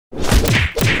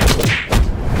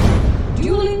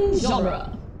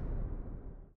genre.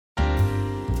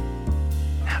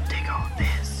 Now dig all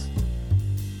this.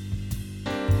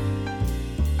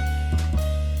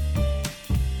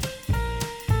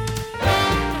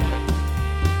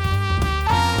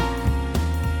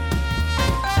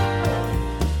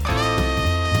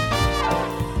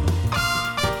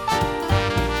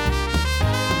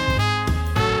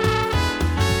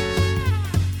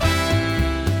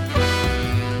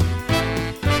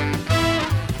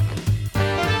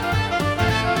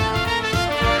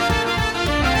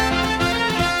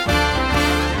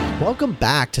 Welcome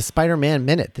back to Spider-Man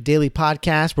Minute, the daily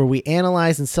podcast where we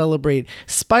analyze and celebrate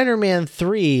Spider-Man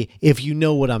 3, if you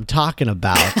know what I'm talking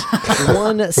about.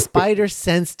 One spider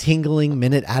sense tingling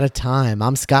minute at a time.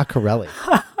 I'm Scott Corelli.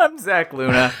 I'm Zach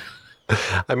Luna.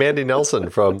 I'm Andy Nelson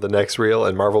from The Next Reel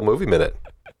and Marvel Movie Minute.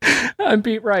 I'm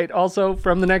Pete Wright, also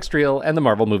from The Next Reel and the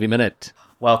Marvel Movie Minute.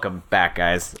 Welcome back,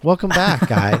 guys. Welcome back,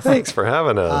 guys. Thanks for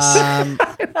having us.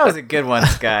 That was a good one,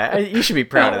 Sky. You should be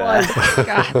proud of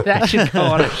that. God, that should go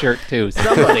on a shirt too.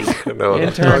 Somebody. I know what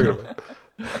I'm talking about.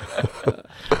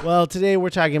 Well, today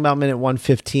we're talking about minute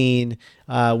 115,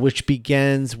 which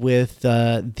begins with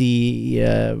the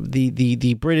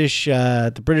British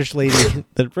lady,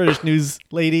 the British news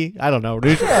lady. I don't know,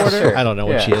 news reporter. Sure. I don't know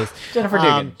what she is. Jennifer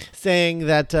Dugan. Saying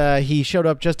that he showed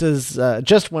up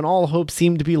just when all hope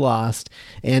seemed to be lost,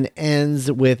 and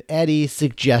ends with Eddie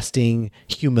suggesting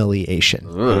humiliation.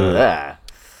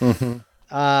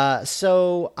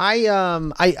 So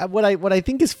what I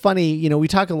think is funny, you know, we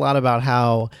talk a lot about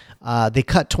how they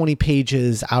cut 20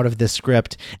 pages out of this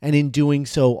script, and in doing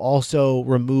so also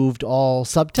removed all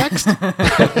subtext.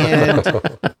 And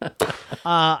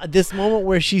this moment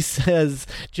where she says,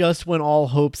 just when all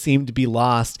hope seemed to be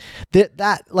lost,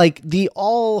 that like the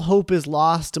all hope is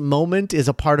lost moment is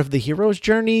a part of the hero's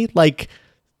journey, like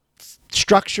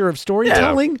structure of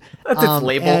storytelling. Yeah, that's its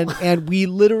label. And we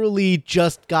literally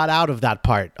just got out of that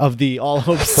part of the all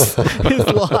hopes is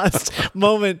lost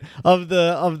moment of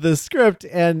the script,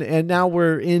 and now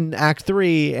we're in Act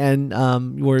 3, and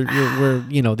we're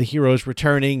you know, the hero's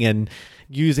returning and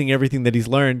using everything that he's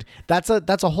learned. That's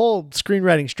a whole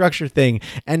screenwriting structure thing,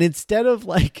 and instead of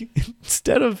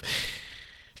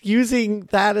using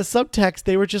that as subtext,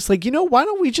 they were just like, you know, why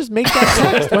don't we just make that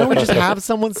text? Why don't we just have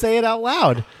someone say it out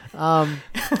loud? You're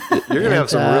going to have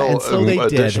some real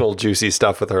additional juicy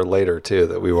stuff with her later, too,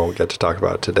 that we won't get to talk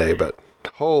about today, but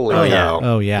holy cow.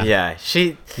 Oh, yeah. Yeah,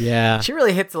 she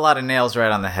really hits a lot of nails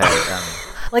right on the head.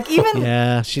 Like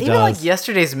even she even does. like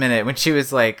yesterday's minute when she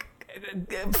was like,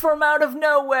 from out of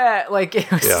nowhere, like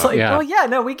it was oh yeah,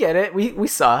 no, we get it, we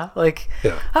saw, like,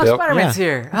 Spider-Man's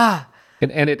here.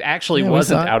 And it actually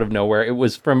wasn't out of nowhere. It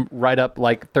was from right up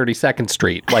like 32nd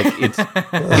Street. Like it's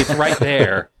right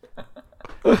there.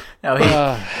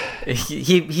 No,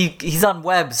 he's on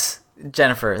webs,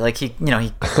 Jennifer. Like he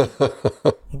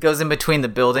goes in between the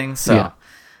buildings, so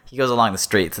he goes along the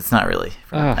streets. It's not really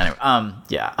anyway.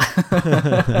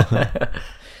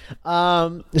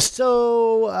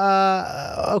 So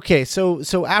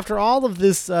after all of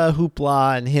this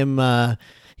hoopla and him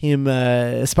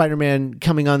Spider-Man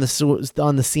coming on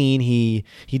the scene, he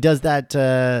does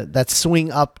that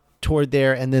swing up toward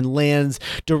there and then lands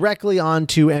directly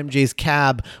onto MJ's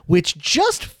cab, which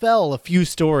just fell a few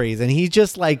stories, and he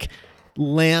just like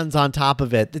lands on top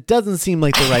of it. It doesn't seem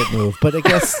like the right move, but I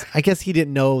guess he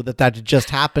didn't know that had just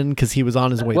happened because he was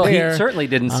on his way there. Well, he certainly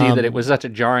didn't see that it was such a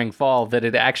jarring fall that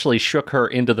it actually shook her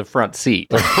into the front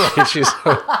seat. She's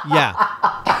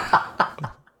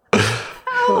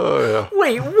Oh, yeah.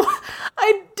 Wait,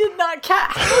 I did not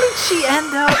catch. How did she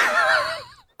end up?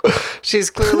 She's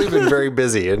clearly been very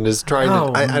busy and is trying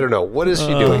to. I don't know. What is she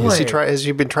doing? Has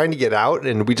she been trying to get out,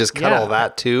 and we just cut all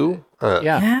that too?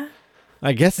 Yeah.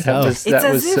 I guess so. I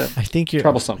think you're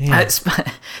troublesome. Yeah.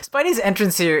 Spidey's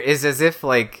entrance here is as if,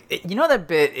 like, you know that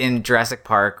bit in Jurassic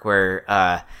Park where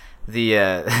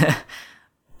the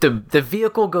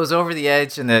vehicle goes over the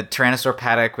edge in the Tyrannosaur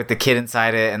paddock with the kid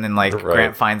inside it, and then like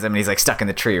Grant finds him and he's like stuck in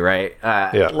the tree, right?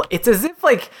 It's as if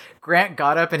like Grant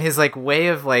got up, and his like way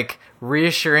of like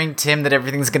reassuring Tim that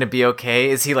everything's gonna be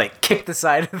okay is he like kicked the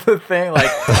side of the thing,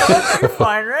 like you're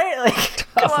fine, right? Like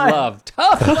tough love.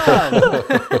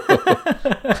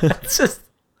 It's just.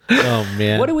 Oh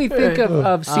man! What do we think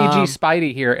of CG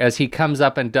Spidey here as he comes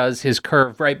up and does his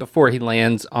curve right before he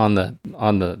lands on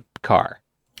the car?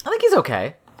 I think he's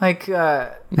okay. Like,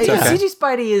 CG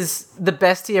Spidey is the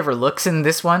best he ever looks in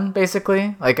this one,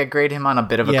 basically. Like, I grade him on a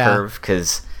bit of a curve,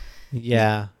 because...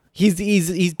 Yeah.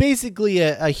 He's basically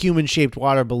a human-shaped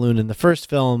water balloon in the first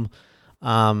film.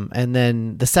 And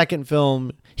then the second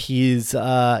film, he's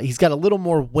got a little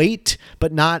more weight,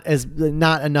 but not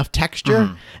enough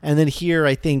texture. And then here,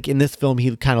 I think in this film,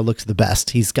 he kind of looks the best.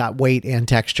 He's got weight and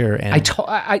texture, and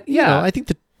I think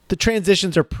the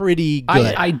transitions are pretty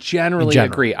good. I generally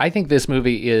agree. I think this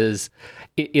movie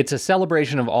it's a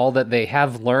celebration of all that they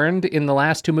have learned in the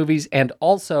last two movies, and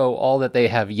also all that they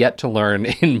have yet to learn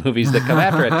in movies that come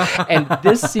after it. And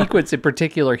this sequence in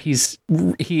particular, he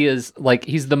is like,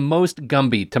 he's the most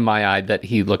Gumby to my eye that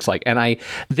he looks like. And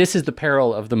this is the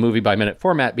peril of the movie by minute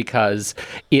format, because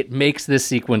it makes this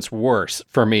sequence worse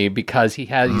for me, because he's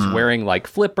wearing like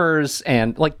flippers,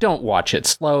 and like, don't watch it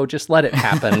slow, just let it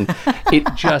happen. It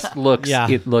just looks,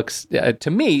 to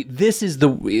me, this is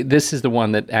the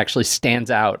one that actually stands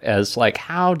out as like,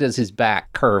 how does his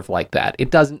back curve like that?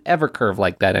 It doesn't ever curve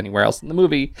like that anywhere else in the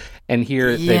movie, and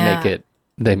here they make it,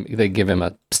 they give him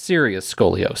a serious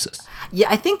scoliosis. Yeah,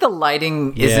 I think the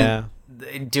lighting isn't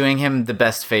doing him the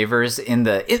best favors in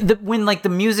the when like the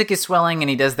music is swelling and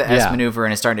he does the S maneuver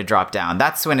and is starting to drop down.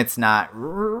 That's when it's not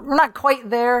quite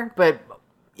there, but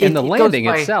and the landing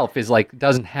itself is like,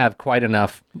 doesn't have quite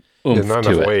enough oomph not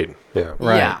to enough it. weight. Yeah.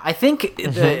 Right. Yeah, I think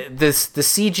the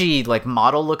CG like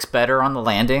model looks better on the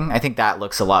landing. I think that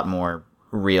looks a lot more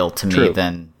real to me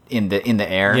than in the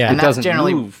air. Yeah, and it doesn't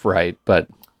move right, but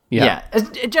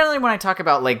generally when I talk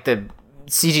about like the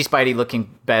CG Spidey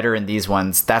looking better in these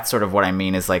ones, that's sort of what I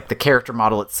mean, is like the character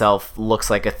model itself looks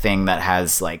like a thing that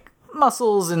has like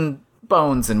muscles and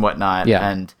bones and whatnot,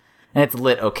 and it's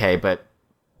lit okay. But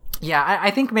yeah,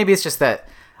 I think maybe it's just that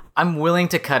I'm willing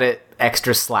to cut it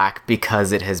extra slack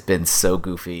because it has been so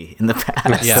goofy in the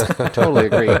past. Yeah, I totally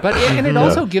agree. But it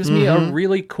also gives me a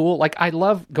really cool, like, I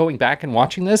love going back and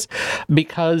watching this,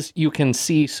 because you can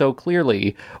see so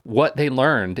clearly what they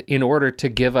learned in order to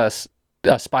give us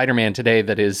a Spider-Man today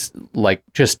that is like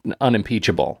just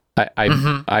unimpeachable.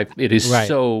 It is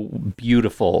so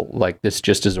beautiful. Like, this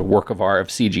just is a work of art, of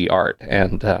CG art,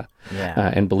 and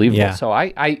believable. Yeah. So I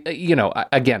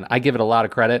give it a lot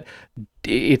of credit.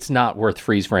 It's not worth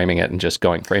freeze framing it and just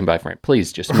going frame by frame.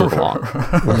 Please just move along.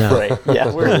 Right.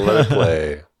 Yeah. We're let it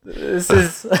play. This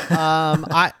is.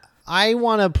 I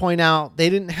want to point out they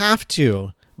didn't have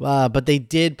to. But they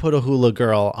did put a hula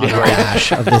girl on the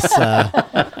dash of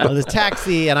this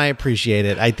taxi, and I appreciate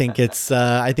it. I think it's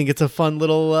a fun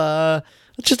little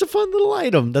just a fun little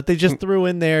item that they just threw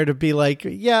in there to be like,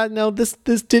 yeah, no, this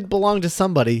did belong to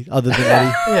somebody other than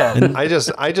Eddie. Yeah. And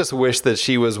I just wish that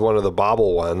she was one of the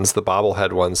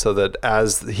bobblehead ones, so that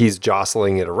as he's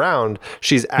jostling it around,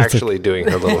 she's actually doing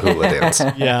her little hula dance.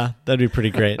 Yeah, that'd be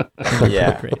pretty great.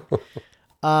 Great.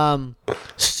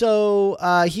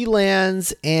 So he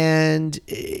lands, and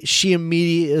she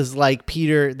immediately is like,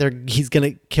 Peter, he's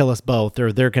gonna kill us both,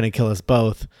 or they're gonna kill us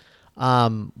both,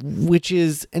 which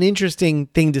is an interesting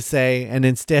thing to say. And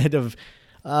instead of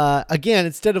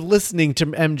listening to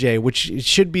MJ, which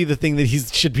should be the thing that he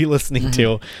should be listening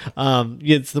to,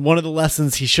 it's one of the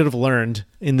lessons he should have learned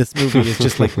in this movie is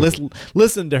just like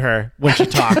listen to her when she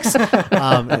talks,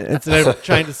 instead of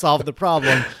trying to solve the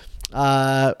problem.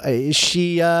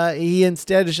 He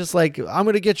instead is just like, I'm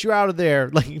gonna get you out of there,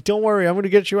 like, don't worry, I'm gonna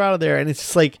get you out of there. And it's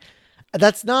just like,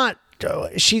 that's not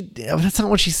what she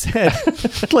said.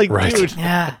 Like, right. Dude,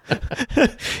 yeah.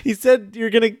 He said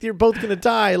you're both gonna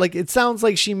die. Like, it sounds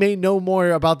like she may know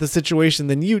more about the situation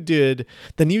than you do.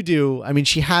 I mean,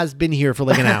 she has been here for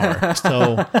like an hour,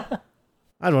 so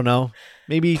I don't know.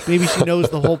 Maybe she knows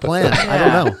the whole plan. I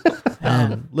don't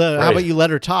know. How about you let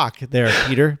her talk there,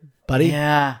 Peter, buddy?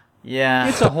 Yeah. Yeah.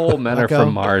 It's a whole Men Are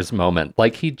From Mars moment.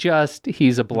 Like,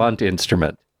 he's a blunt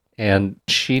instrument, and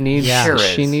she needs a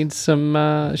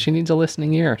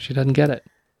listening ear. She doesn't get it.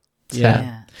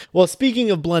 Yeah. Well,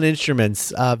 speaking of blunt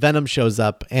instruments, Venom shows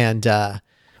up, and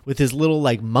with his little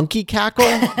like monkey cackle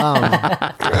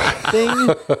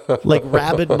thing, like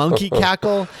rabid monkey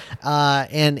cackle,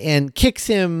 and kicks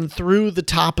him through the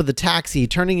top of the taxi,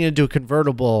 turning it into a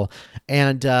convertible,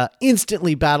 and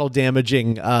instantly battle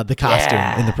damaging the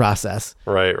costume in the process.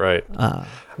 Right.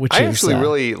 I actually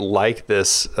really like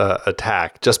this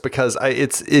attack, just because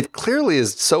it clearly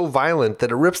is so violent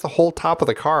that it rips the whole top of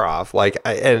the car off. Like,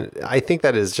 I think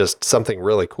that is just something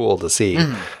really cool to see.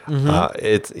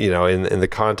 It's, in the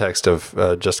context of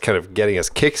just kind of getting us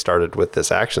kickstarted with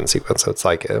this action sequence. It's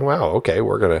like, wow, okay,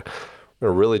 we're gonna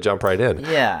really jump right in.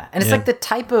 Yeah, and it's like the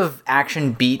type of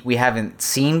action beat we haven't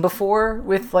seen before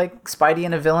with like Spidey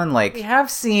and a villain. Like, we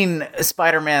have seen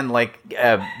Spider-Man, like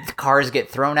cars get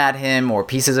thrown at him, or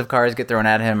pieces of cars get thrown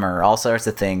at him, or all sorts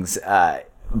of things.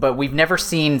 But we've never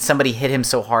seen somebody hit him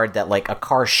so hard that like a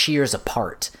car shears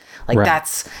apart. Like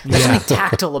Right. there's something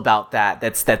tactile about that.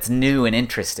 That's new and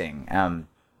interesting.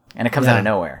 And it comes out of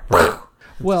nowhere.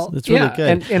 Well, It's really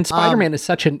good. And Spider-Man is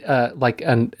such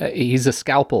he's a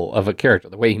scalpel of a character.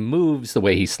 The way he moves, the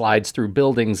way he slides through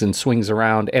buildings and swings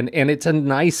around, and it's a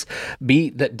nice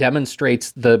beat that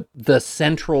demonstrates the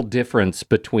central difference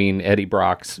between Eddie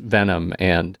Brock's Venom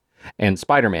and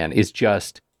Spider-Man is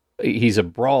just he's a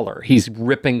brawler. He's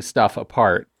ripping stuff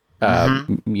apart,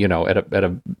 you know, at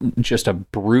a just a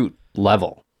brute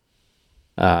level.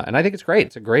 And I think it's great.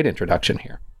 It's a great introduction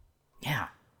here. Yeah.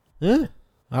 Yeah,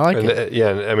 I like it. Yeah,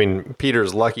 and I mean,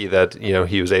 Peter's lucky that, you know,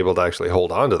 he was able to actually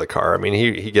hold on to the car. I mean,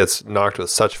 he gets knocked with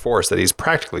such force that he's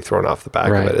practically thrown off the back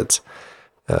Right. of it.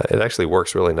 It actually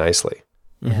works really nicely.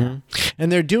 And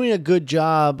they're doing a good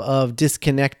job of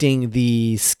disconnecting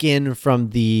the skin from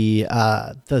the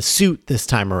suit this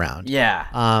time around.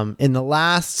 Yeah. In the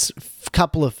last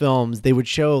couple of films, they would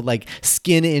show like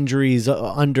skin injuries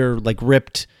under like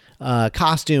ripped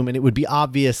costume, and it would be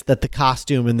obvious that the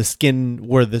costume and the skin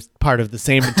were the part of the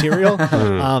same material,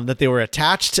 that they were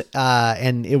attached,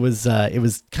 and it was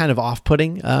kind of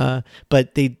off-putting.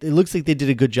 But it looks like they did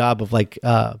a good job of like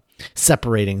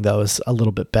separating those a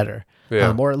little bit better.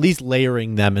 Yeah. Or at least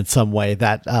layering them in some way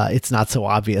that it's not so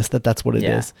obvious that that's what it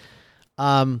is.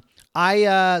 So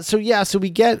we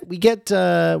get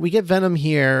Venom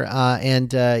here,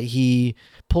 and he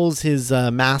pulls his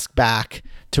mask back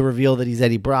to reveal that he's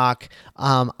Eddie Brock.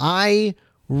 I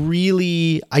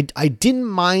didn't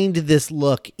mind this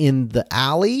look in the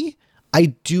alley. I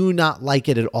do not like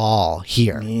it at all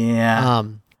here. Yeah.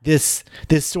 This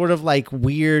sort of like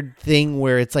weird thing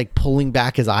where it's like pulling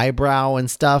back his eyebrow and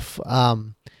stuff. I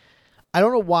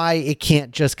don't know why it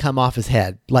can't just come off his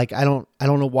head. Like I don't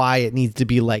know why it needs to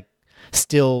be like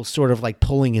still sort of like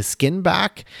pulling his skin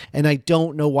back, and I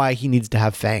don't know why he needs to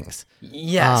have fangs.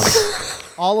 Yes.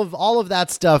 All of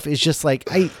that stuff is just like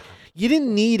you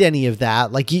didn't need any of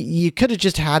that. Like you could have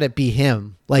just had it be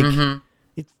him. Like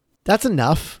that's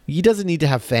enough. He doesn't need to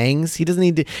have fangs. He doesn't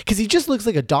need to, because he just looks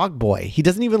like a dog boy. He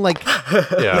doesn't even like. He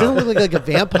doesn't look like a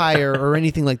vampire or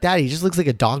anything like that. He just looks like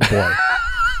a dog boy.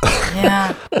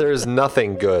 Yeah. There is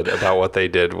nothing good about what they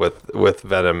did with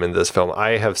Venom in this film.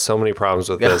 I have so many problems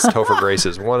with this. Topher Grace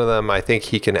is one of them. I think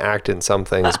he can act in some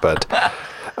things, but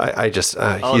I just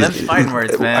them fighting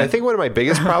words, man. I think one of my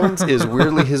biggest problems is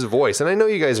weirdly his voice. And I know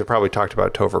you guys have probably talked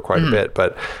about Topher quite a bit,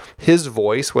 but his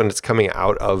voice when it's coming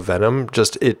out of Venom,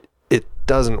 just it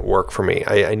doesn't work for me.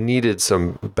 I needed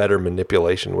some better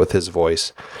manipulation with his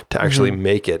voice to actually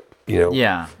make it,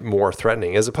 more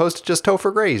threatening, as opposed to just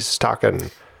Topher Grace talking.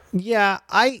 Yeah,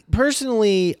 I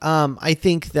personally, I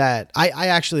think that I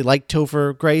actually like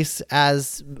Topher Grace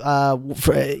as,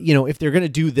 if they're going to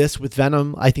do this with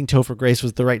Venom, I think Topher Grace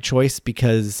was the right choice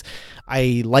because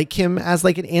I like him as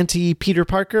like an anti-Peter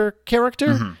Parker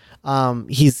character.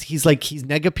 He's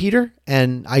Nega Peter,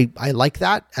 and I like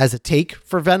that as a take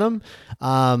for Venom.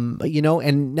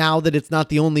 And now that it's not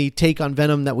the only take on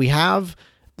Venom that we have,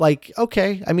 like,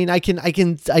 okay, I mean, I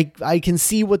can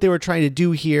see what they were trying to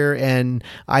do here, and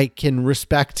I can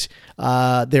respect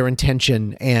their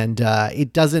intention, and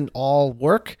it doesn't all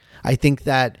work. I think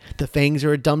that the fangs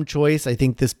are a dumb choice. I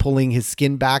think this pulling his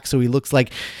skin back so he looks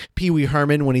like Pee Wee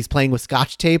Herman when he's playing with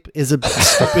Scotch tape is a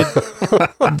stupid.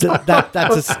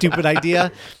 That's a stupid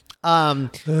idea.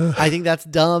 I think that's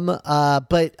dumb.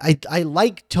 But I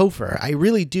like Topher. I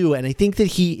really do, and I think that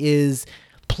he is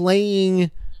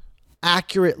playing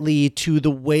accurately to the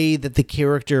way that the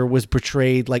character was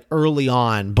portrayed, like early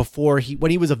on, when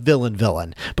he was a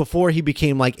villain, before he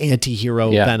became like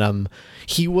anti-hero Venom.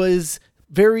 He was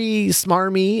very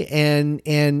smarmy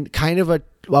and kind of a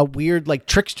weird like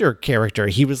trickster character.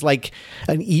 He was like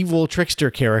an evil trickster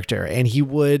character, and he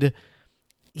would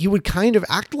kind of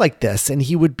act like this, and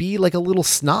he would be like a little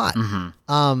snot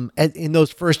in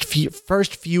those first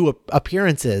few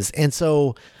appearances. And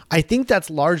so I think that's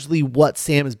largely what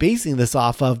Sam is basing this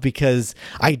off of, because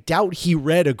I doubt he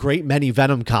read a great many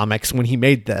Venom comics when he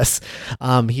made this.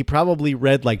 He probably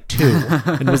read like 2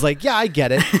 and was like, yeah, I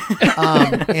get it.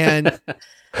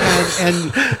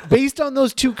 And based on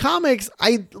those 2 comics,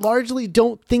 I largely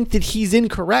don't think that he's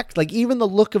incorrect. Like even the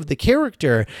look of the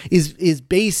character is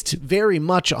based very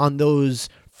much on those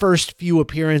first few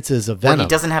appearances of Venom. Well, he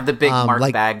doesn't have the big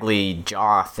Mark Bagley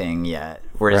jaw thing yet,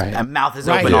 where his mouth is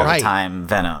open all the time.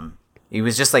 Venom. He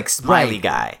was just like smiley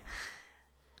guy.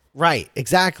 Right,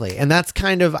 exactly, and that's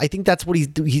kind of, I think that's what he's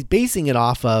basing it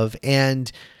off of.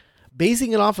 And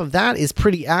basing it off of that is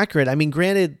pretty accurate. I mean,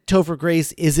 granted, Topher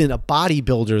Grace isn't a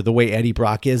bodybuilder the way Eddie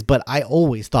Brock is, but I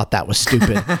always thought that was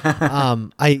stupid.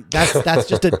 That's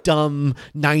just a dumb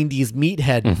 90s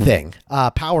meathead thing,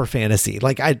 power fantasy.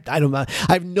 Like I don't know.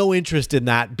 I have no interest in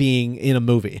that being in a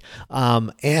movie.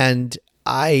 And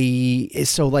I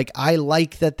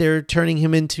like that they're turning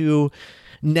him into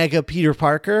nega Peter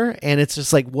Parker, and it's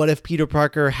just like, what if Peter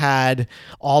Parker had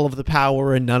all of the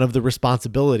power and none of the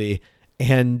responsibility?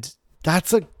 And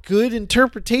that's a good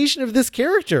interpretation of this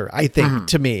character, I think,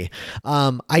 to me.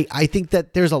 I think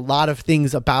that there's a lot of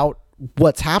things about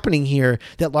what's happening here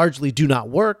that largely do not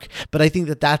work, but I think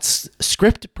that that's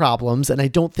script problems, and I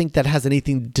don't think that has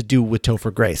anything to do with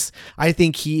Topher Grace. I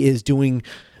think he is doing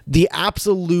the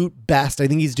absolute best. I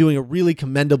think he's doing a really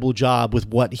commendable job with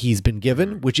what he's been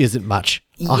given, which isn't much,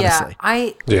 honestly.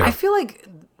 I feel like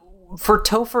for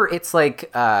Topher, it's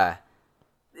like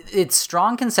it's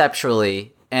strong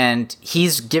conceptually, and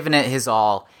he's given it his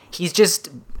all. He's just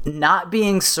not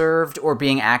being served or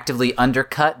being actively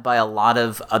undercut by a lot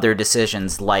of other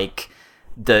decisions, like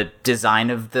the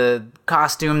design of the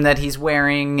costume that he's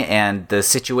wearing and the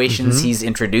situations he's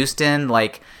introduced in.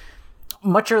 Like,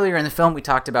 much earlier in the film, we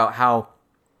talked about how,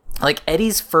 like,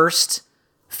 Eddie's first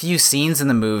few scenes in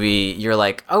the movie, you're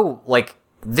like, oh, like,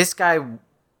 this guy,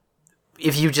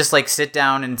 if you just, like, sit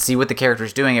down and see what the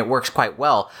character's doing, it works quite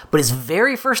well. But his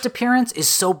very first appearance is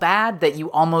so bad that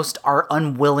you almost are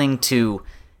unwilling to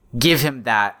give him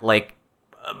that, like,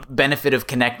 benefit of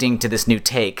connecting to this new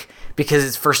take, because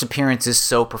his first appearance is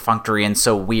so perfunctory and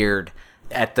so weird.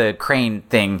 At the crane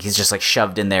thing, he's just, like,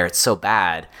 shoved in there. It's so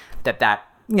bad that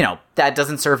you know, that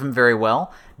doesn't serve him very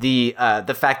well. The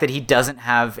fact that he doesn't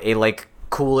have a, like,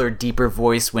 cooler, deeper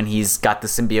voice when he's got the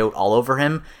symbiote all over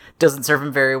him doesn't serve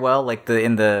him very well, like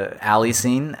in the alley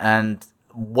scene. And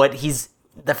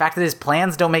the fact that his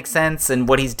plans don't make sense and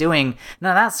what he's doing,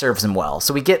 none of that serves him well.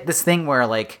 So we get this thing where,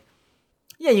 like,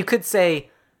 yeah, you could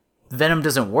say Venom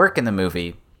doesn't work in the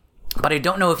movie, but I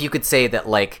don't know if you could say that,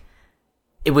 like,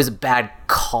 it was a bad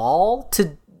call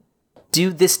to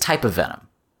do this type of Venom.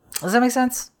 Does that make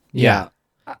sense? Yeah.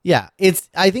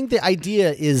 I think the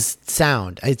idea is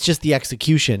sound. It's just the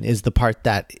execution is the part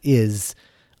that is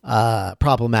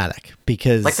problematic,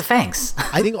 because, like the fangs.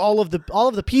 I think all of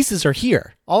the pieces are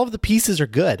here. All of the pieces are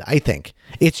good, I think.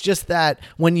 It's just that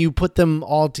when you put them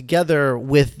all together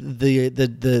with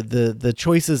the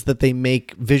choices that they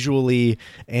make visually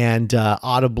and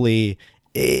audibly,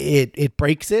 it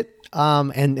breaks it.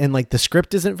 And like the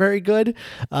script isn't very good.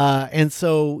 And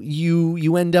so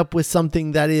you end up with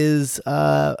something that is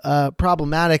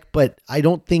problematic, but I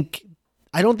don't think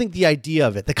the idea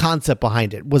of it, the concept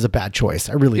behind it, was a bad choice.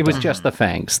 I really It was just the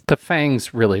fangs. The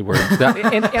fangs really were.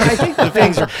 And I think the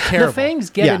fangs are terrible. The fangs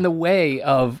get in the way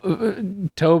of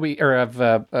Topher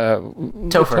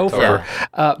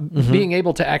being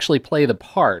able to actually play the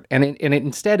part. And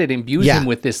instead it imbues him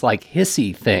with this, like,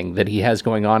 hissy thing that he has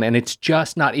going on. And it's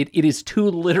just not, it is too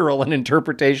literal an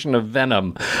interpretation of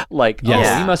Venom. Like,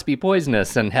 oh, he must be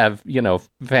poisonous and have, you know,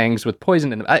 fangs with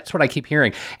poison in him. That's what I keep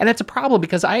hearing. And it's a problem,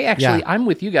 because I'm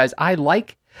with you guys. I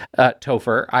like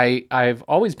Topher. I've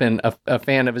always been a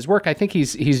fan of his work. I think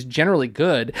he's generally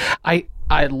good.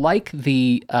 I like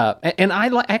the and I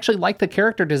actually like the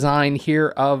character design here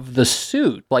of the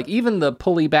suit. Like, even the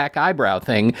pulley back eyebrow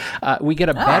thing, we get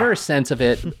a better sense of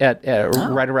it at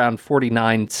right around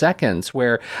 49 seconds,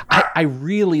 where I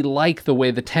really like the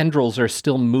way the tendrils are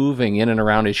still moving in and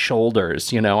around his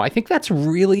shoulders. You know, I think that's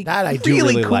really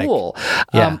cool.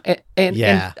 Like. And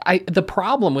the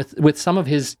problem with some of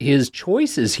his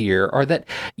choices here are that,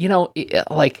 you know,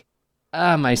 like,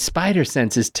 my spider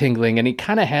sense is tingling, and he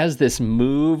kind of has this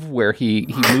move where he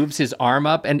moves his arm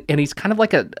up, and he's kind of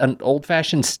like an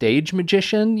old-fashioned stage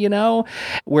magician, you know,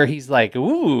 where he's like,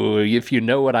 ooh, if you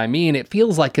know what I mean. It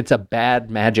feels like it's a bad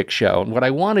magic show, and what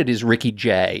I wanted is Ricky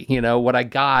Jay, you know, what I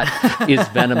got is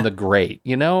Venom the Great,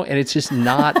 you know, and it's just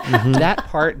not, that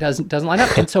part doesn't line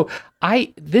up. And so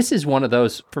this is one of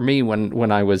those for me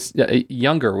when I was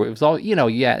younger. It was all, you know,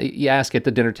 you ask at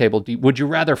the dinner table, would you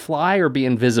rather fly or be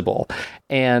invisible?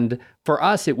 And for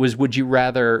us, it was, would you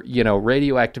rather, you know,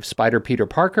 radioactive spider Peter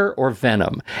Parker or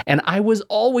Venom? And I was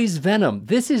always Venom.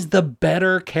 This is the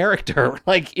better character.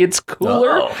 Like, it's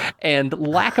cooler, and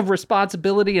lack of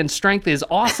responsibility and strength is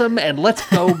awesome, and let's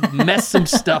go mess some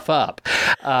stuff up.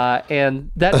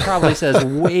 And that probably says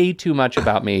way too much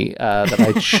about me that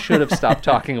I should have stopped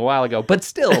talking a while ago. But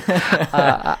still,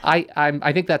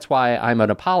 I think that's why I'm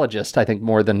an apologist, I think,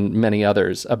 more than many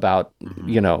others, about,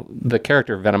 you know, the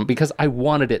character of Venom, because I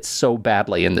wanted it so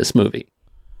badly in this movie.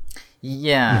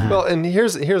 Yeah. Well, and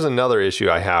here's another issue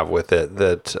I have with it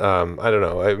that I don't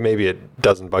know, maybe it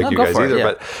doesn't bug you guys either,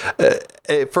 but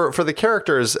for the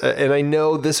characters, and I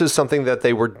know this is something that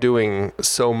they were doing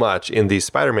so much in these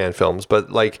Spider-Man films, but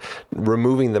like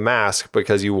removing the mask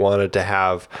because you wanted to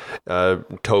have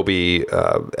Toby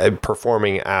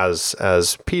performing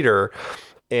as Peter.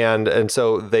 And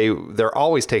so they're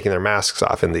always taking their masks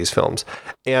off in these films.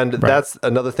 And that's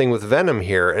another thing with Venom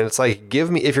here. And it's like,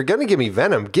 if you're going to give me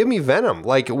Venom.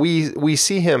 Like we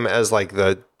see him as like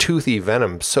the toothy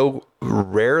Venom so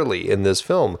rarely in this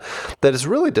film that it's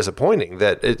really disappointing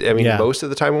that most of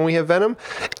the time when we have Venom,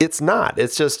 it's not.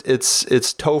 It's just it's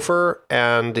Topher,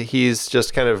 and he's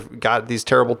just kind of got these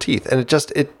terrible teeth, and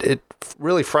it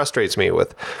really frustrates me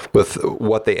with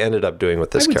what they ended up doing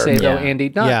with this character. I would say though, Andy,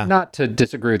 not to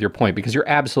disagree with your point, because you're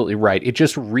absolutely right. It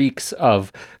just reeks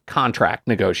of contract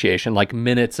negotiation, like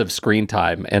minutes of screen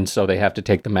time, and so they have to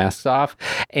take the masks off,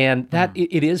 and that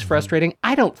it is frustrating.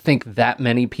 I don't think that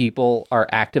many people are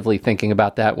actively thinking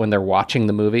about that when they're watching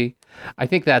the movie. I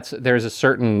think there's a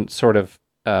certain sort of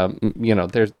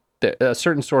there's a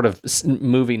certain sort of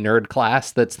movie nerd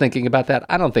class that's thinking about that.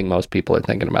 I don't think most people are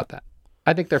thinking about that.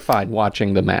 I think they're fine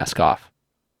watching the mask off.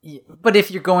 But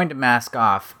if you're going to mask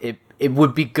off, it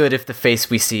would be good if the face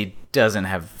we see doesn't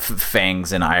have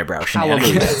fangs and eyebrow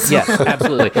shenanigans. Yes,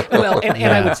 absolutely. Well, and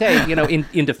I would say,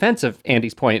 in defense of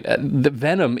Andy's point, the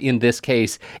Venom in this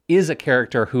case is a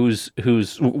character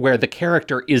where the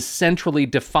character is centrally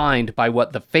defined by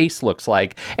what the face looks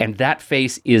like, and that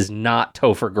face is not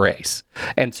Topher Grace.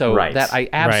 And so that I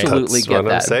absolutely get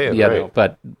that. I'm saying,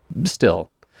 but still,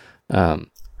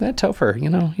 that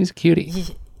Topher, he's a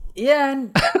cutie. Yeah.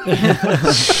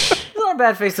 It's not a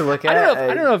bad face to look at.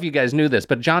 I don't know if you guys knew this,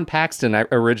 but John Paxton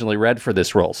originally read for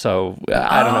this role, so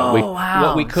I don't know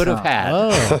what we could have had.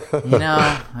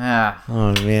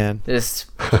 Oh man,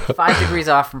 just 5 degrees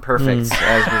off from perfect,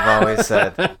 as we've always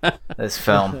said. This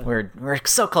film, we're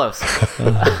so close.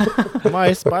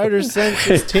 My spider sense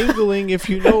is tingling, if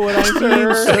you know what I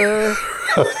mean, sir.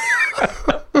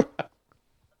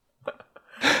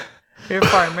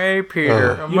 If I may,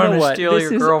 Peter, I'm going to steal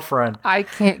your girlfriend. I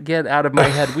can't get out of my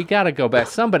head. We got to go back.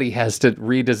 Somebody has to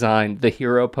redesign the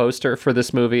hero poster for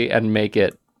this movie and make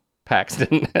it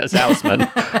Paxton as Houseman.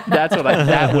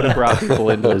 That would have brought people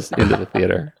into the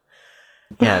theater.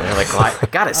 Yeah, they're like, well, I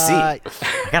got to see. I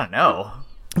got to know.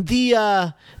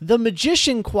 The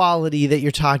magician quality that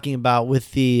you're talking about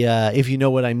with the if you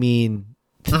know what I mean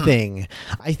thing,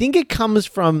 I think it comes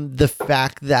from the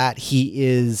fact that he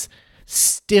is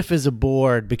stiff as a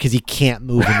board because he can't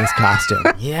move in this costume.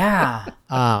 Yeah.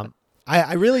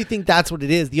 I really think that's what it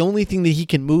is. The only thing that he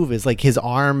can move is like his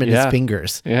arm and his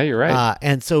fingers. Yeah, you're right.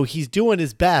 And so he's doing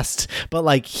his best, but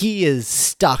like he is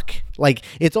stuck. Like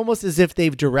it's almost as if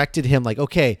they've directed him like,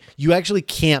 okay, you actually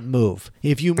can't move.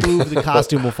 If you move, the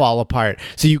costume will fall apart.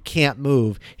 So you can't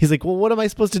move. He's like, well, what am I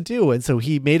supposed to do? And so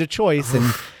he made a choice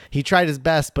and he tried his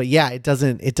best, but yeah,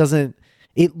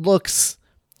 it looks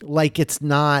like it's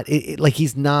not like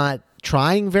he's not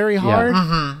trying very hard.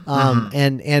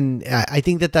 And I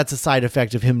think that that's a side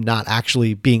effect of him not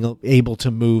actually being able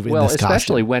to move in this costume. Well,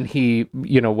 especially when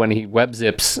he web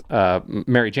zips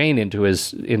Mary Jane into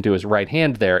his right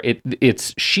hand there,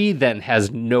 it's she then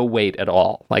has no weight at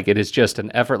all. Like it is just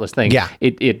an effortless thing. Yeah.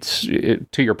 It's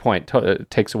to your point,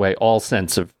 takes away all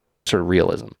sense of sort of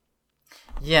realism.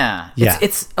 Yeah.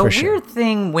 It's a weird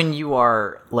thing when you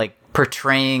are like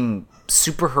portraying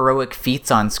super heroic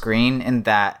feats on screen, in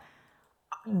that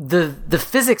the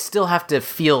physics still have to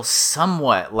feel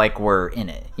somewhat like we're in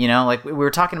it. Like we were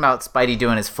talking about Spidey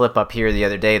doing his flip up here the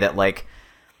other day, that like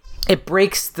it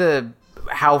breaks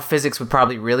how physics would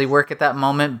probably really work at that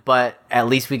moment, but at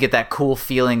least we get that cool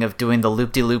feeling of doing the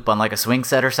loop-de-loop on like a swing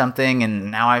set or something, and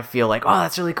now I feel like, oh,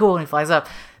 that's really cool, and he flies up.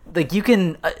 Like you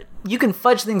can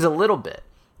fudge things a little bit,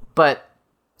 but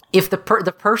if the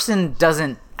person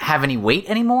doesn't have any weight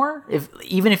anymore,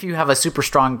 even if you have a super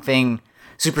strong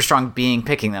being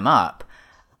picking them up,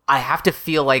 I have to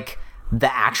feel like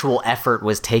the actual effort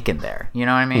was taken there. You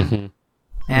know what I mean? Mm-hmm.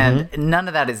 And none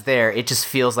of that is there. It just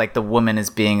feels like the woman is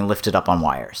being lifted up on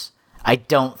wires. I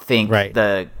don't think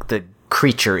the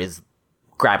creature is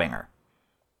grabbing her.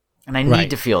 And I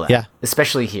need to feel that,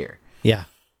 especially here. Yeah.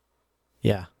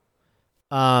 Yeah.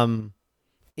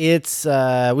 It's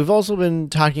we've also been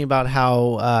talking about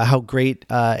how great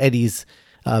Eddie's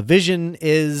vision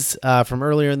is from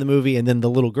earlier in the movie, and then the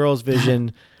little girl's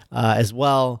vision as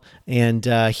well. And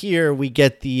here we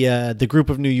get the group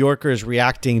of New Yorkers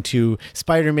reacting to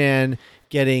Spider-Man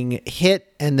getting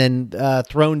hit and then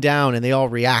thrown down, and they all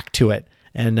react to it.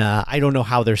 And I don't know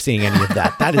how they're seeing any of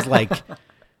that. That is like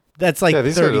that's like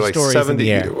these 30 are like stories 70. in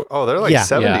the air. Oh, they're like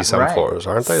 70 some right. floors,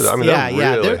 aren't they? I mean, they're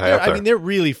really high up there. I mean, they're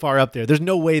really far up there. There's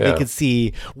no way they could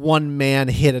see one man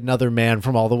hit another man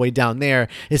from all the way down there,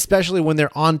 especially when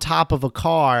they're on top of a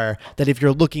car that if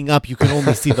you're looking up, you can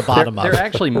only see the bottom of. They're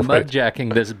actually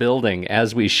mudjacking this building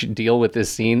as we deal with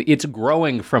this scene. It's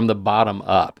growing from the bottom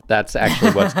up. That's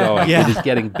actually what's going. Yeah. It is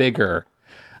getting bigger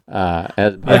by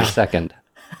the second.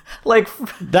 Like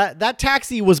That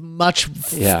taxi was much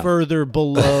further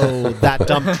below that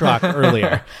dump truck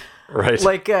earlier. Right.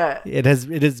 like It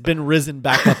has been risen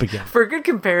back up again. for a good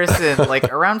comparison, like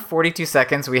around 42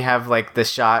 seconds, we have like the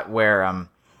shot where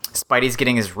Spidey's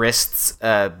getting his wrists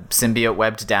symbiote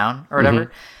webbed down or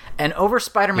whatever, and over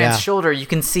Spider-Man's shoulder, you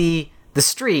can see the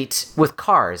street with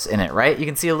cars in it. Right, you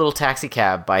can see a little taxi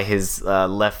cab by his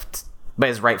by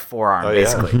his right forearm,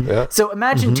 basically. Yeah. So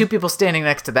imagine two people standing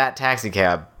next to that taxi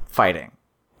cab fighting.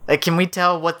 Like, can we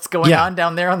tell what's going on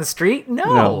down there on the street?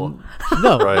 No.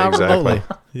 No, Right, not exactly. remotely.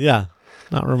 Yeah,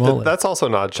 not remotely. That's also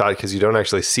an odd shot because you don't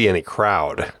actually see any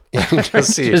crowd. You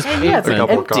just see Just a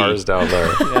couple empty. cars down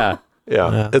there. Yeah.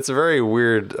 Yeah. It's a very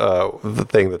weird the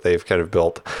thing that they've kind of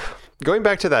built. Going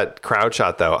back to that crowd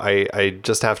shot, though, I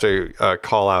just have to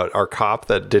call out our cop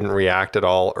that didn't react at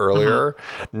all earlier.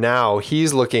 Now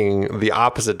he's looking the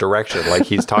opposite direction, like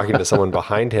he's talking to someone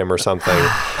behind him or something,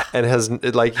 and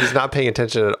he's not paying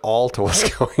attention at all to what's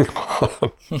going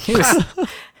on.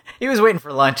 He was waiting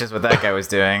for lunch is what that guy was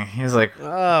doing. He was like,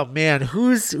 Oh man,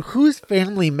 whose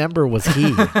family member was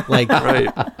he? Like, Right.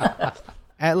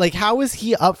 like how is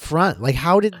he up front? Like,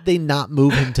 how did they not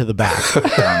move him to the back? I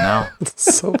don't know.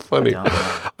 It's so funny.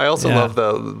 I also love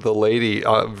the lady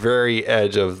very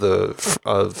edge of the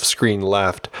screen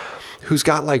left, who's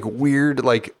got like weird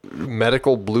like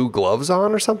medical blue gloves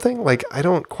on or something. Like I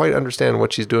don't quite understand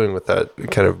what she's doing with that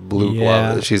kind of blue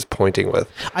glove that she's pointing with.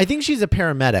 I think she's a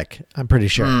paramedic. I'm pretty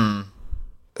sure.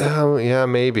 Oh yeah,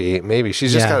 maybe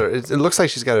she's just got. It looks like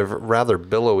she's got a rather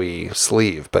billowy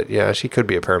sleeve, but yeah, she could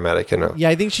be a paramedic. Yeah,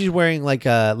 I think she's wearing like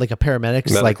a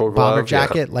paramedic's like Medical bomber glove,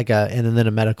 jacket, and then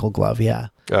a medical glove. Yeah,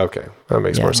 Okay, that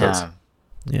makes more sense.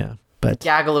 yeah. But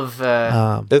Gaggle of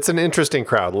It's an interesting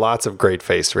crowd. Lots of great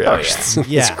face reactions. in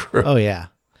this yeah, group. oh yeah.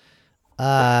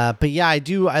 But yeah,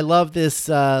 I love this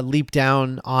leap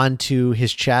down onto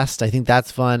his chest. I think that's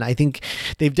fun. I think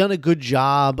they've done a good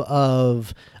job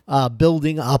of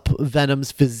building up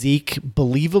Venom's physique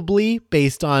believably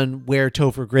based on where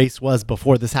Topher Grace was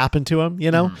before this happened to him, you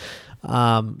know?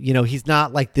 He's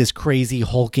not like this crazy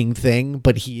hulking thing,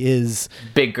 but he is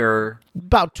bigger.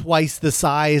 about twice the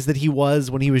size that he was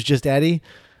when he was just Eddie.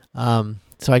 So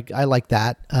I like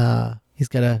that. He's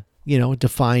got a,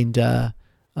 defined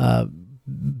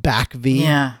back V.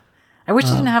 Yeah. I wish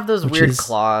he didn't have those weird is-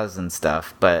 claws and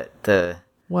stuff, but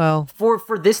Well,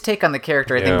 for this take on the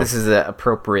character, I Yeah. think this is an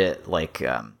appropriate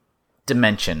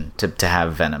dimension to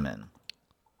have Venom in.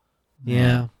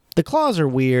 yeah. The claws are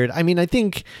weird. I mean, I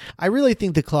really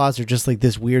think the claws are just like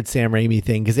this weird Sam Raimi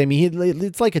thing. Because I mean,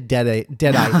 it's like a dead-eyed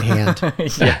hand.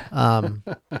 Yeah.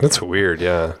 That's weird.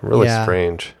 Yeah, really Yeah.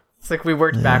 strange. It's like we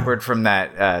worked backward from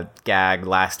that gag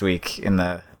last week in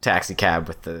the taxi cab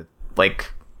with the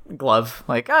glove.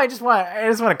 Like, I just want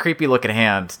a creepy looking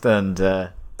hand and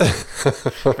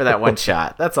for that one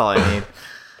shot. That's all I need.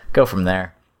 Go from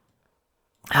there.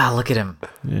 Ah, look at him.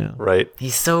 Yeah. Right.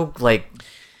 He's so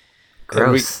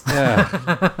gross. Yeah.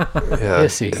 Yeah.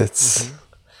 Pissy. It's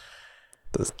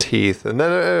the teeth, and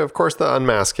then of course the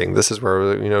unmasking. This is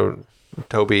where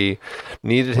Toby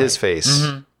needed his face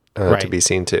to Right. be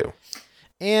seen too.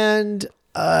 And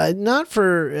not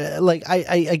for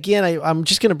I'm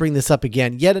just going to bring this up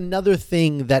again. Yet another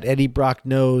thing that Eddie Brock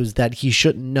knows that he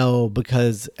shouldn't know,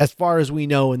 because as far as we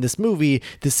know in this movie,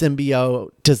 the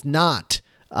symbiote does not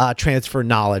transfer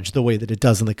knowledge the way that it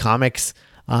does in the comics.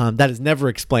 That is never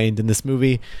explained in this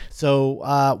movie. So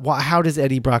how does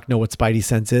Eddie Brock know what Spidey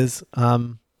sense is?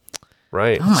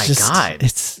 Right. Oh my God.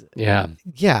 It's Yeah.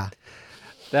 yeah.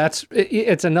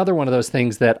 It's another one of those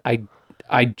things that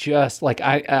I just like.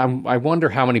 I wonder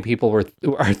how many people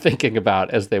are thinking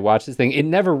about as they watch this thing. It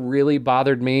never really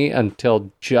bothered me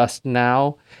until just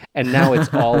now, and now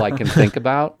it's all I can think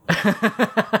about.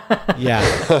 Yeah.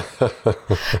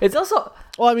 It's also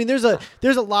Well, I mean, there's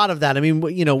a lot of that. I mean,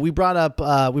 we brought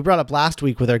up last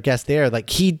week with our guest there, like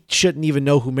he shouldn't even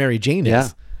know who Mary Jane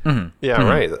is. Yeah.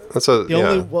 Right. That's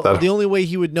The only way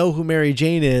he would know who Mary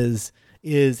Jane is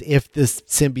if this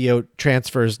symbiote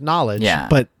transfers knowledge. Yeah.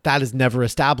 But that is never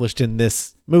established in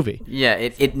this movie. yeah.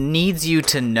 It needs you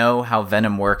to know how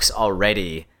Venom works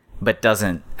already, but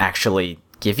doesn't actually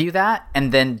give you that,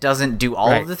 and then doesn't do all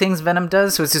Right. of the things Venom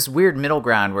does. So it's this weird middle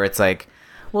ground where it's like,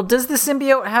 Well, does the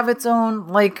symbiote have its own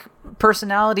like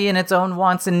personality and its own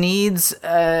wants and needs?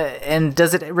 And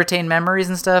does it retain memories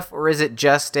and stuff, or is it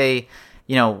just a,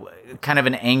 kind of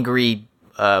an angry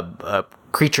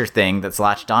creature thing that's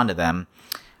latched onto them?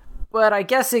 But I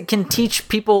guess it can teach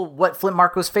people what Flint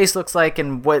Marco's face looks like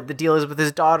and what the deal is with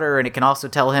his daughter, and it can also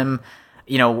tell him,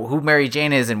 who Mary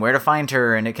Jane is and where to find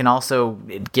her, and it can also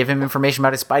give him information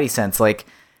about his Spidey sense. Like,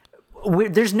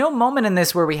 there's no moment in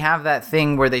this where we have that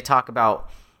thing where they talk about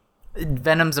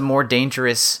Venom's a more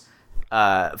dangerous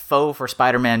foe for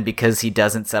Spider-Man because he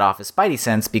doesn't set off his Spidey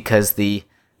sense because the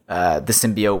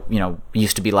symbiote,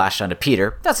 used to be lashed onto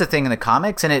Peter. That's a thing in the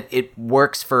comics, and it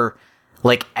works for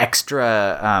like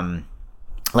extra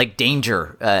like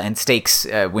danger and stakes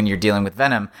when you're dealing with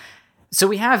Venom. So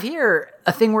we have here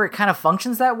a thing where it kind of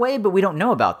functions that way, but we don't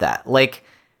know about that. Like,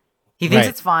 he thinks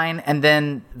it's fine, and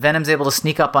then Venom's able to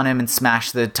sneak up on him and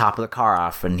smash the top of the car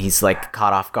off, and he's like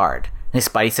caught off guard. His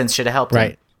Spidey sense should have helped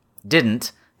him.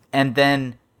 Didn't. And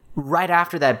then right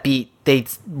after that beat, they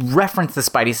reference the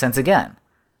Spidey sense again.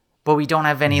 But we don't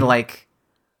have any like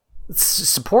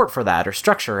support for that or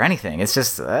structure or anything. It's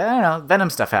just, I don't know, Venom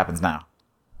stuff happens now.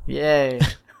 Yay.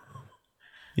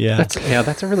 That's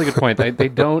a really good point. They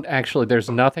don't actually, there's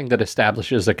nothing that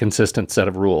establishes a consistent set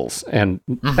of rules. And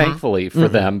thankfully for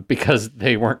them, because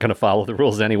they weren't going to follow the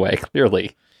rules anyway,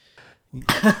 clearly.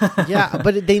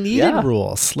 But they needed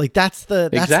rules. Like, that's the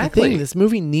thing. This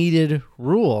movie needed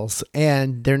rules,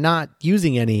 and they're not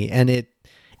using any. And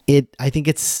I think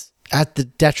it's at the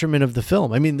detriment of the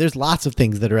film. I mean, there's lots of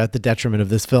things that are at the detriment of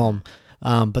this film,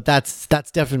 but that's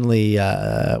definitely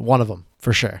one of them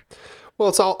for sure. Well,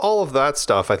 it's all of that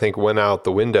stuff, I think, went out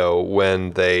the window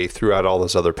when they threw out all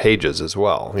those other pages as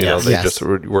well. They just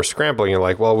were scrambling and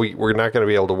like, well, we're not going to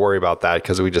be able to worry about that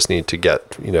because we just need to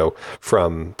get,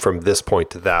 from this point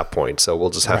to that point. So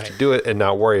we'll just have to do it and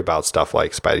not worry about stuff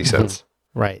like Spidey sense.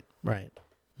 Right.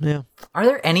 Yeah. Are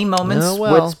there any moments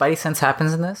where Spidey sense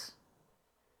happens in this?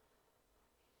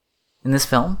 In this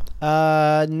film?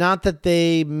 Not that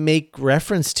they make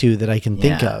reference to that I can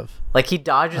think of. Like, he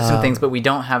dodges some things, but we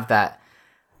don't have that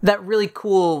really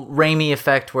cool Raimi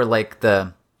effect where like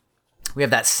we have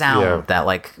that sound, that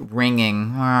like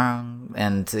ringing,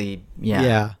 and I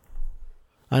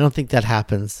don't think that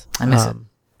happens. I miss it.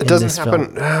 It doesn't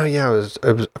happen. Oh yeah, it was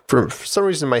for some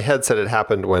reason my head said it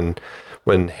happened when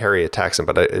Harry attacks him,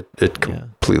 but it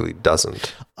completely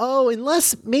doesn't. Oh,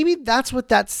 unless maybe that's what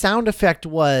that sound effect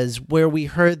was, where we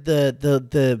heard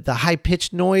the high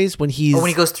pitched noise when when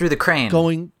he goes through the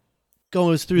crane,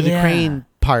 goes through the crane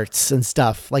parts and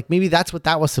stuff. Like, maybe that's what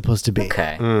that was supposed to be.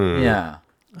 Okay. Yeah.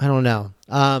 I don't know.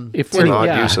 If we're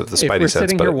use of the Spidey if we're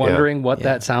sitting here wondering what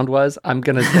that sound was, I'm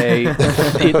gonna say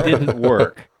it didn't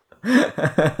work.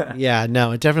 Yeah,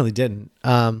 no, it definitely didn't.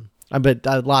 But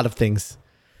a lot of things.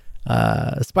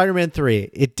 Spider-Man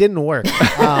 3, it didn't work.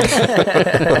 Yeah.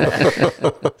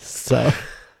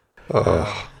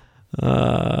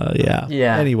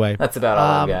 Anyway, that's about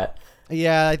all I got.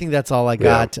 Yeah, I think that's all I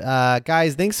got.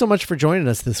 Guys, thanks so much for joining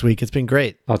us this week. It's been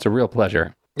great. Oh, it's a real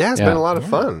pleasure. Yeah, it's been a lot of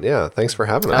fun. Yeah, thanks for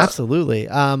having us. Absolutely.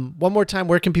 One more time,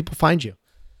 where can people find you?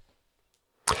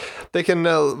 They can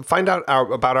find out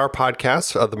about our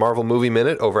podcast, The Marvel Movie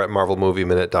Minute, over at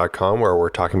marvelmovieminute.com, where we're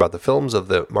talking about the films of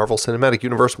the Marvel Cinematic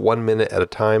Universe 1 minute at a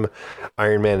time.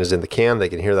 Iron Man is in the can. They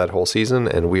can hear that whole season,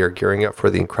 and we are gearing up for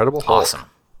The Incredible Hulk. Awesome.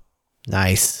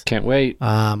 Nice. Can't wait.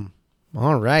 All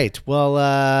right.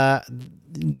 Well,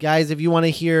 guys, if you want to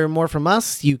hear more from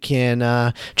us, you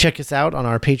can check us out on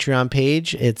our Patreon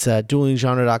page. It's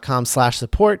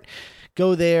duelinggenre.com/support.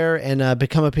 Go there and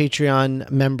become a Patreon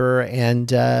member,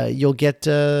 and you'll get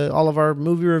all of our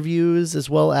movie reviews, as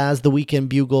well as the Weekend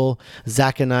Bugle,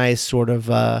 Zach and I sort of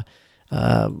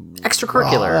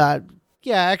extracurricular.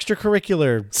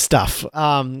 Extracurricular stuff,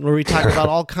 where we talk about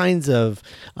all kinds of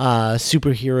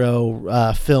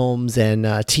superhero films and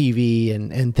TV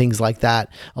and things like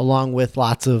that, along with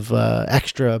lots of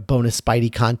extra bonus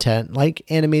Spidey content, like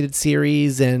animated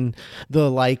series and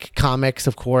the comics,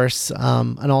 of course,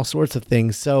 and all sorts of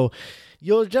things. So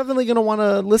you're definitely going to want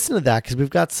to listen to that, because we've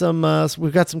got some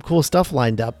cool stuff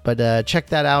lined up. But check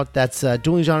that out. That's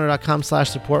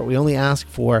duelinggenre.com/support. We only ask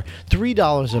for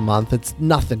 $3 a month. It's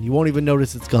nothing. You won't even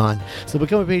notice it's gone. So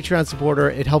become a Patreon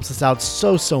supporter. It helps us out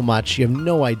so much. You have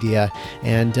no idea.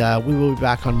 And we will be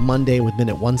back on Monday with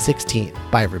minute 116.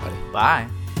 Bye, everybody. Bye.